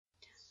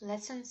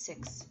Lesson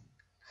 6.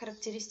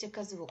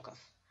 Характеристика звуков.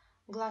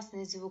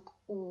 Гласный звук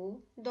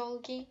У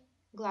долгий,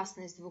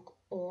 гласный звук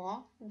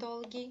О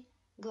долгий,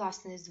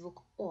 гласный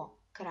звук О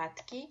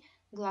краткий,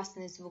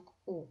 гласный звук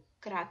У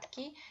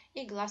краткий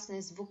и гласный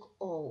звук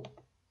Оу.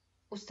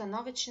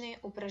 Установочные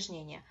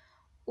упражнения.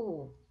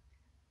 У,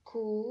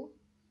 ку,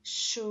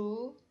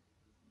 шу,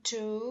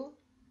 ту,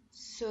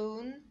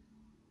 soon,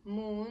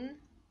 moon,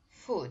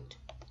 food.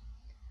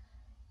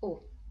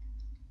 У,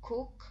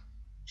 cook,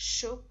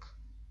 shook,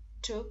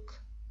 took,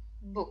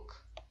 book.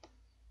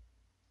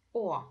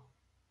 О,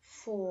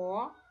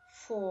 for,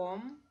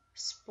 form,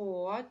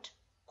 sport,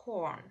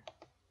 corn.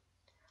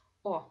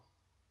 О,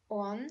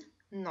 on,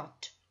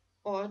 not,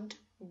 odd,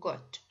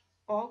 got,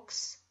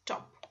 ox,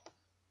 top.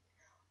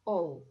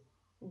 O,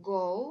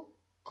 go,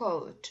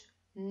 coat,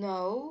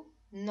 no,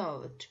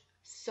 note,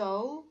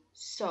 so,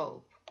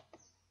 soap.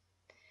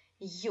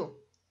 U,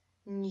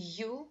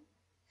 new,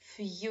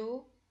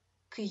 few,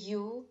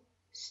 Q,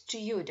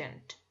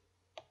 student.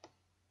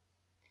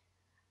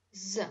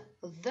 Z,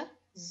 th,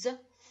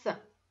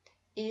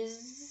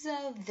 is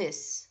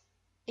this,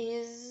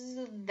 is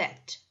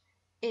that,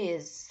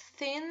 is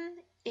thin,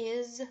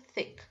 is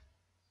thick.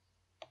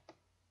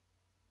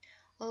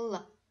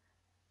 L,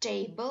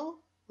 table,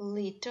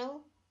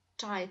 little,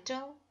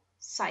 title,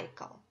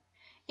 cycle.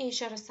 И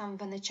еще раз с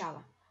самого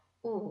начала.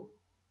 У,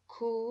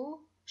 ку,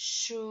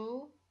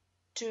 шу,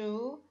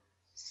 ту,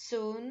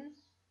 soon,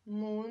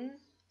 moon,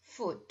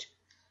 food.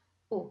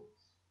 У,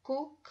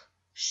 cook,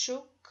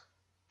 shook,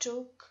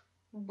 took,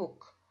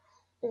 book.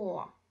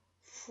 О,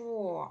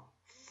 for,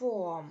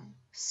 form,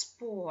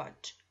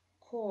 sport,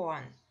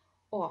 corn.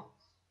 О,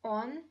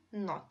 on,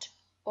 not,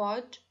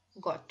 odd,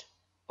 got,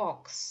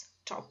 ox,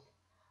 top.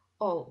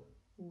 O,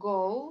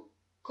 go,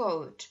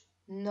 coat,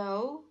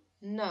 no,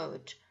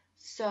 note,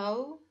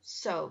 so,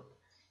 soap.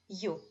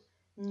 U,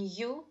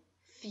 new,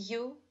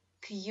 few,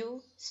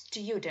 Q,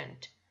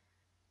 student.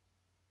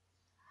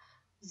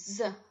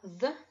 Z,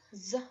 th,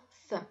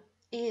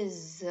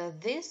 is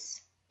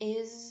this,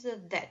 is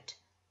that,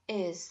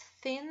 is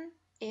thin,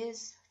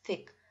 is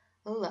thick.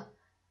 L,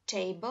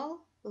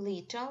 table,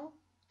 little,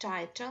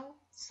 title,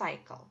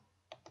 cycle.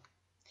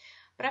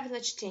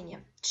 Правило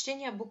чтения.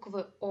 Чтение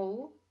буквы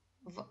O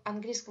в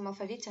английском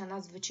алфавите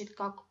она звучит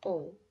как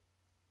O.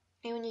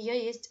 И у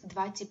нее есть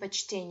два типа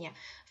чтения.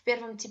 В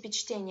первом типе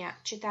чтения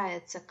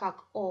читается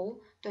как O,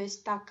 то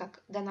есть так,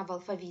 как дано в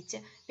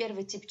алфавите.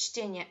 Первый тип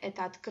чтения –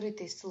 это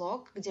открытый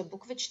слог, где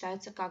буквы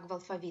читаются как в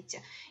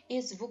алфавите.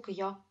 И звук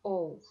ее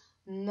O.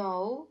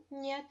 No –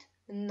 нет,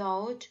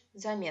 note –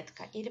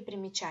 заметка или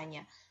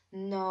примечание.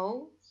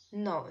 No –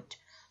 note.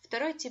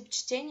 Второй тип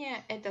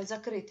чтения – это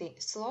закрытый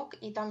слог,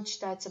 и там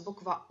читается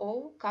буква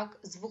O как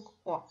звук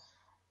О.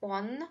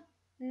 On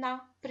 –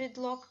 на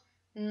предлог.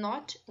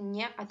 Not –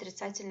 не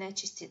отрицательная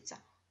частица.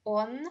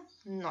 On,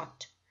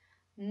 not.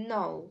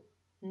 No,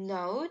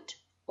 note,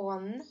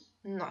 on,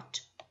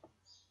 not.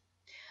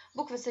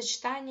 Буква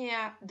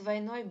сочетания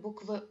двойной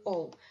буквы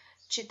O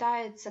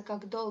читается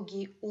как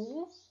долгий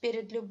U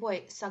перед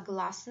любой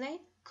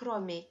согласной,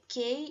 кроме K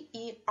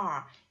и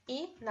R,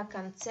 и на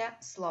конце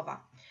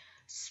слова.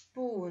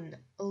 Spoon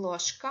 –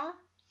 ложка,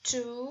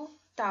 to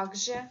 –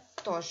 также,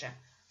 тоже.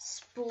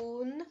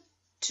 Spoon,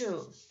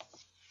 to.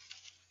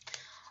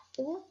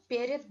 У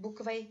перед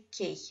буквой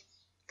K.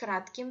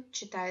 Кратким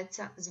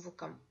читается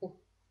звуком У.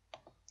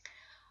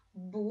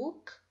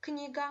 Book –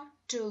 книга,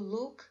 to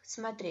look –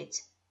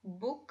 смотреть.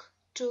 Book,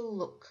 to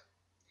look.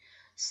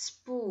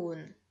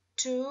 Spoon,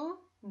 to,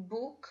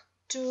 book,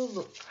 to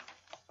look.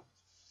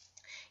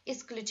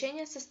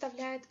 Исключение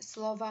составляет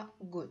слово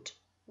good.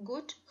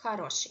 Good –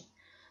 хороший.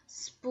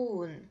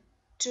 Spoon,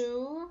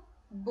 to,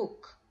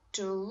 book,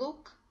 to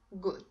look,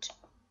 good.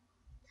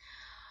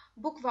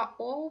 Буква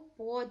О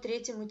по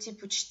третьему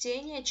типу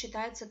чтения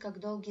читается как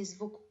долгий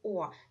звук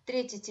О.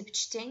 Третий тип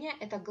чтения –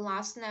 это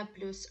гласная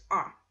плюс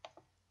А.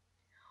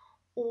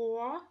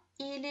 О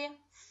или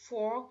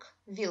fork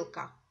 –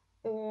 вилка.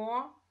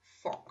 О,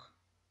 fork.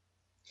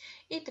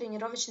 И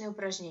тренировочные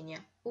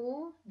упражнения.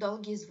 У –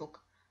 долгий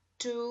звук.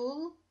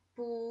 Tool,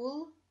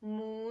 pool,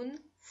 moon,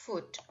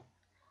 foot.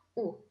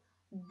 У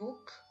 –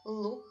 book,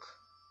 look,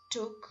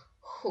 took,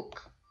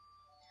 hook.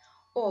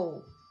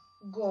 О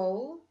 –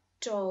 go,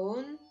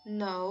 tone,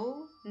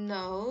 no,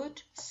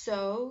 note,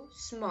 so,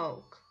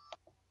 smoke.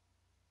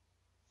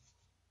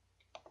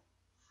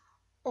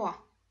 О,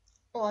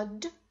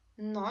 odd,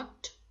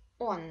 not,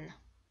 on.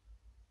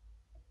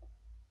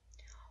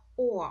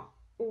 О,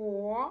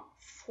 or,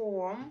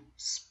 form,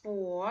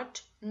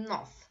 sport,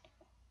 north.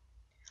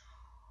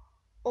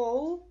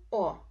 O,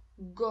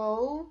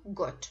 go,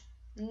 got.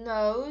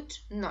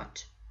 Note,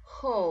 not.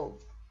 Ho,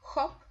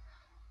 hop,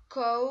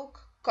 coke,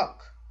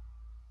 cock.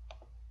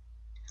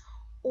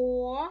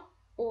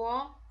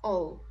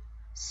 O,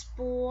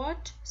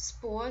 sport,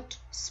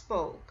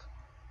 spoke.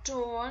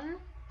 Tone,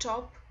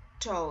 top,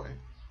 tone.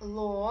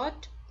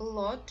 Lot,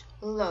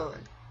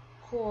 loan.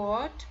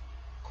 Court,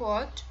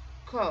 coat,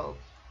 coat.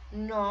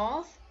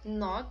 North,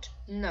 not,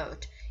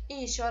 note. И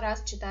еще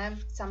раз читаем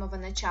с самого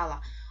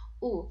начала.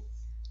 У,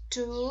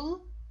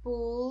 tool,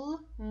 pull,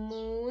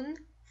 moon,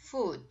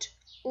 foot.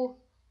 U,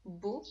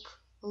 book,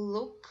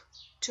 look,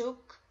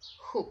 took,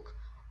 hook.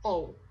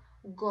 O,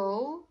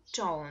 go,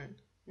 tone.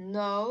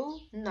 No,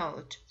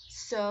 note.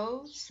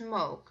 So,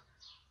 smoke.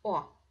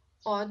 O,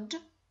 odd,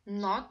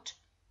 not,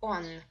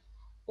 on.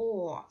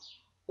 Or,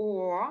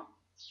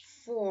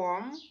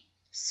 form,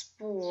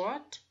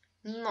 sport,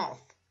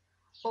 north.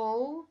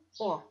 O,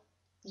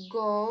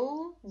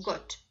 go,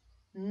 got.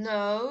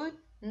 No,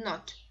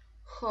 not.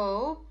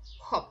 Ho,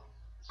 hop.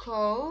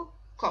 Co,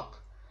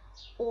 cock.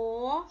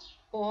 Or,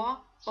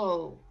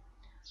 o.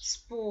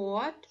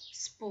 Sport,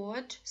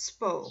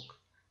 spoke.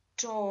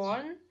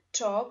 Torn,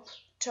 top,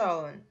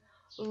 tone.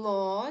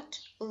 Lot,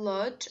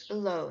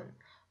 loan.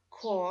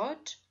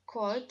 Court,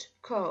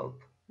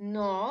 cope.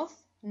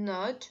 North,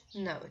 note.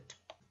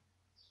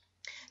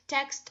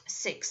 Text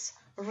 6.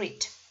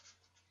 Read.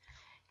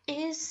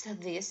 Is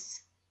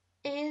this,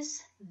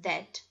 is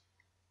that,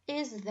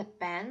 is the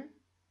pen,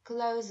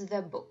 close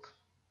the book.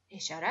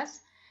 Еще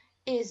раз.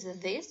 Is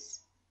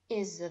this,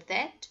 is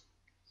that,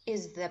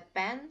 is the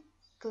pen,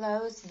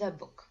 close the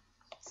book.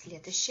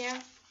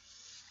 Следующее.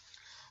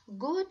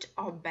 Good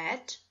or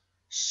bad,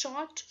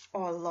 short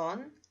or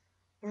long,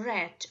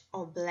 red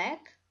or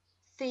black,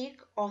 thick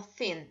or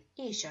thin.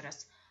 И еще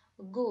раз.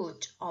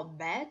 Good or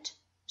bad,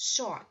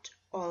 short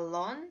or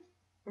long,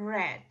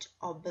 red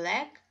or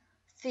black,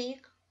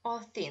 thick or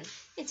thin.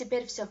 И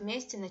теперь все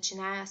вместе,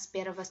 начиная с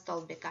первого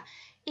столбика.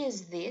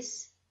 Is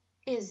this,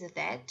 is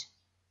that,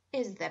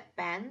 is the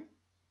pen,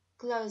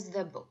 close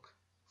the book.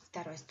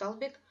 Второй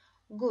столбик.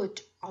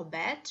 Good or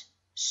bad,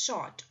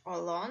 short or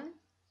long,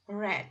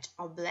 red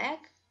or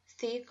black,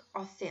 thick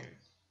or thin.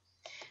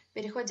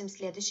 Переходим в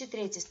следующий,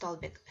 третий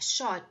столбик.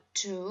 Short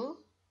to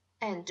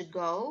and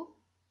go,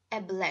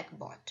 a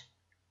blackboard.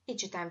 И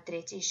читаем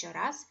третий еще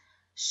раз.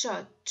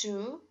 Short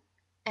to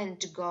and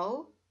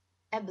go,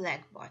 a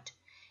blackboard.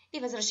 И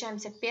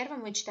возвращаемся к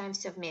первому и читаем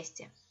все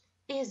вместе.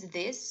 Is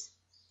this,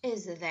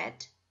 is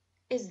that,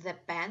 is the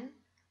pen,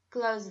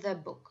 close the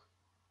book.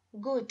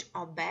 Good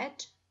or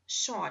bad,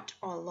 short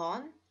or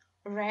long,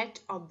 red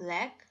or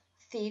black,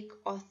 thick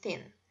or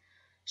thin.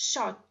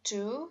 Short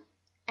to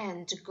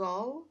and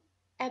go,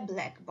 a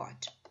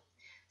blackboard.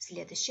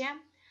 Следующее.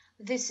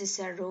 This is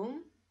a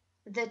room.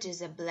 That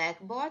is a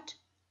blackboard.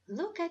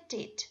 Look at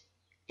it.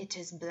 It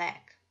is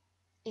black.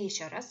 И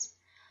еще раз.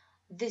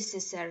 This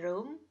is a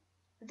room.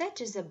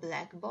 That is a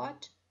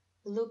blackboard.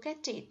 Look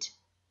at it.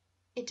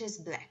 It is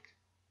black.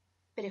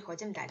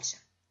 Переходим дальше.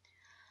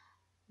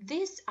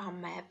 These are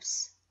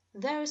maps.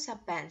 Those are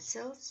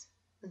pencils.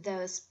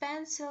 Those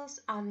pencils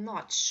are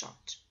not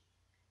short.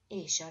 И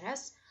еще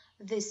раз.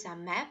 These are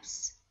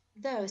maps.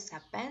 Those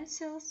are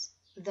pencils.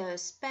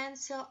 Those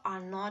pencils are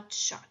not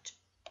short.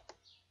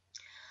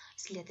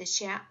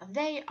 Следующее.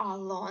 They are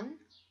long.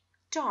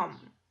 Tom,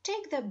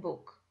 take the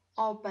book.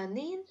 Open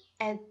it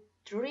and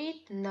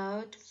read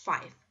note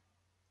 5.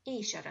 И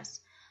еще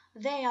раз.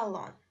 They are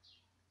long.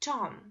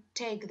 Tom,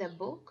 take the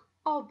book.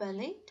 Open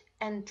it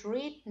and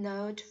read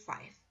note 5.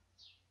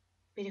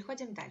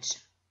 Переходим дальше.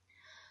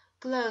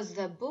 Close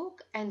the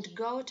book and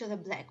go to the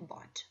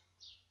blackboard.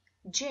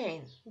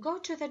 Jane, go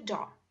to the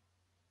door.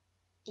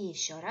 И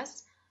еще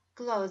раз.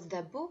 Close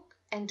the book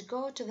and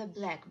go to the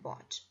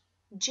blackboard.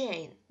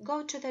 Jane,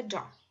 go to the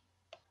door.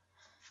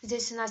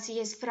 Здесь у нас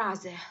есть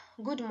фразы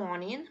good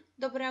morning,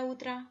 доброе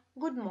утро,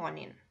 good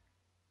morning,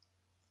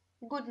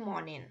 good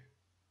morning.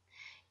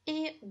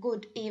 И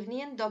good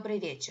evening, добрый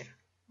вечер,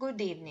 good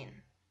evening,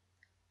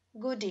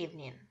 good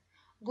evening,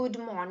 good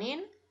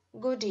morning,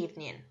 good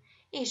evening.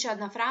 И еще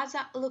одна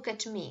фраза look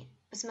at me,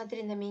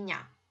 посмотри на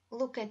меня,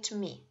 look at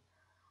me.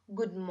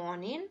 Good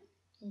morning,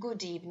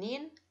 good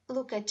evening,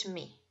 look at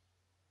me.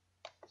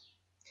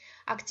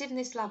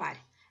 Активный словарь.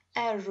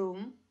 A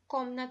room,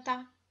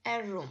 комната,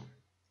 a room.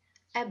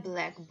 A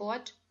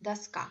blackboard,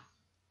 доска,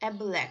 a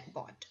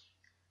blackboard.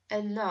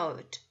 A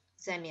note,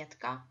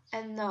 заметка,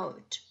 a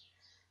note.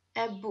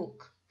 A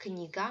book,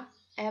 книга,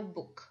 a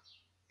book.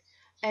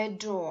 A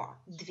door,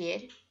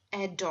 дверь,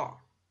 a door.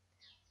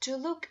 To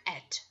look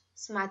at,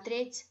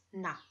 смотреть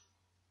на.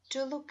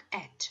 To look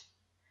at.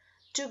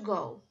 To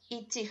go,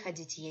 идти,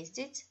 ходить,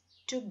 ездить,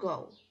 to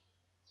go.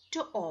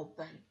 To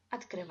open,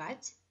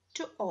 открывать,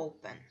 to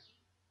open.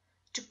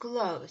 To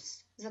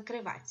close,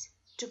 закрывать,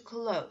 to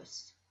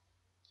close.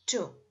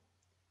 To.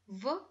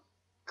 В,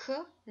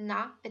 к,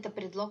 на – это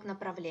предлог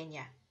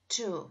направления.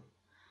 To.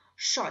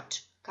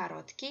 Short –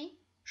 короткий,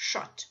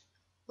 short.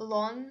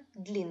 Long –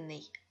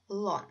 длинный,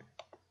 long.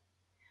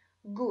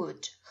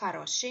 Good –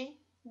 хороший,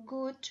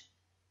 good.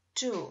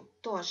 To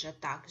 – тоже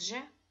так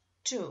же,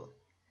 to.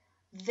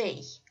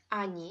 They –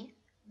 они,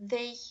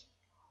 they.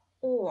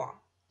 Or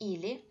 –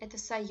 или – это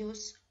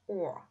союз,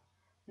 or.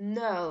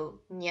 No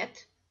 –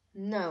 нет,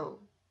 no.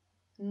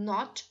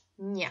 Not –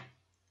 не,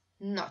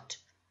 not.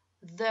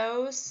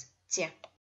 Those – те.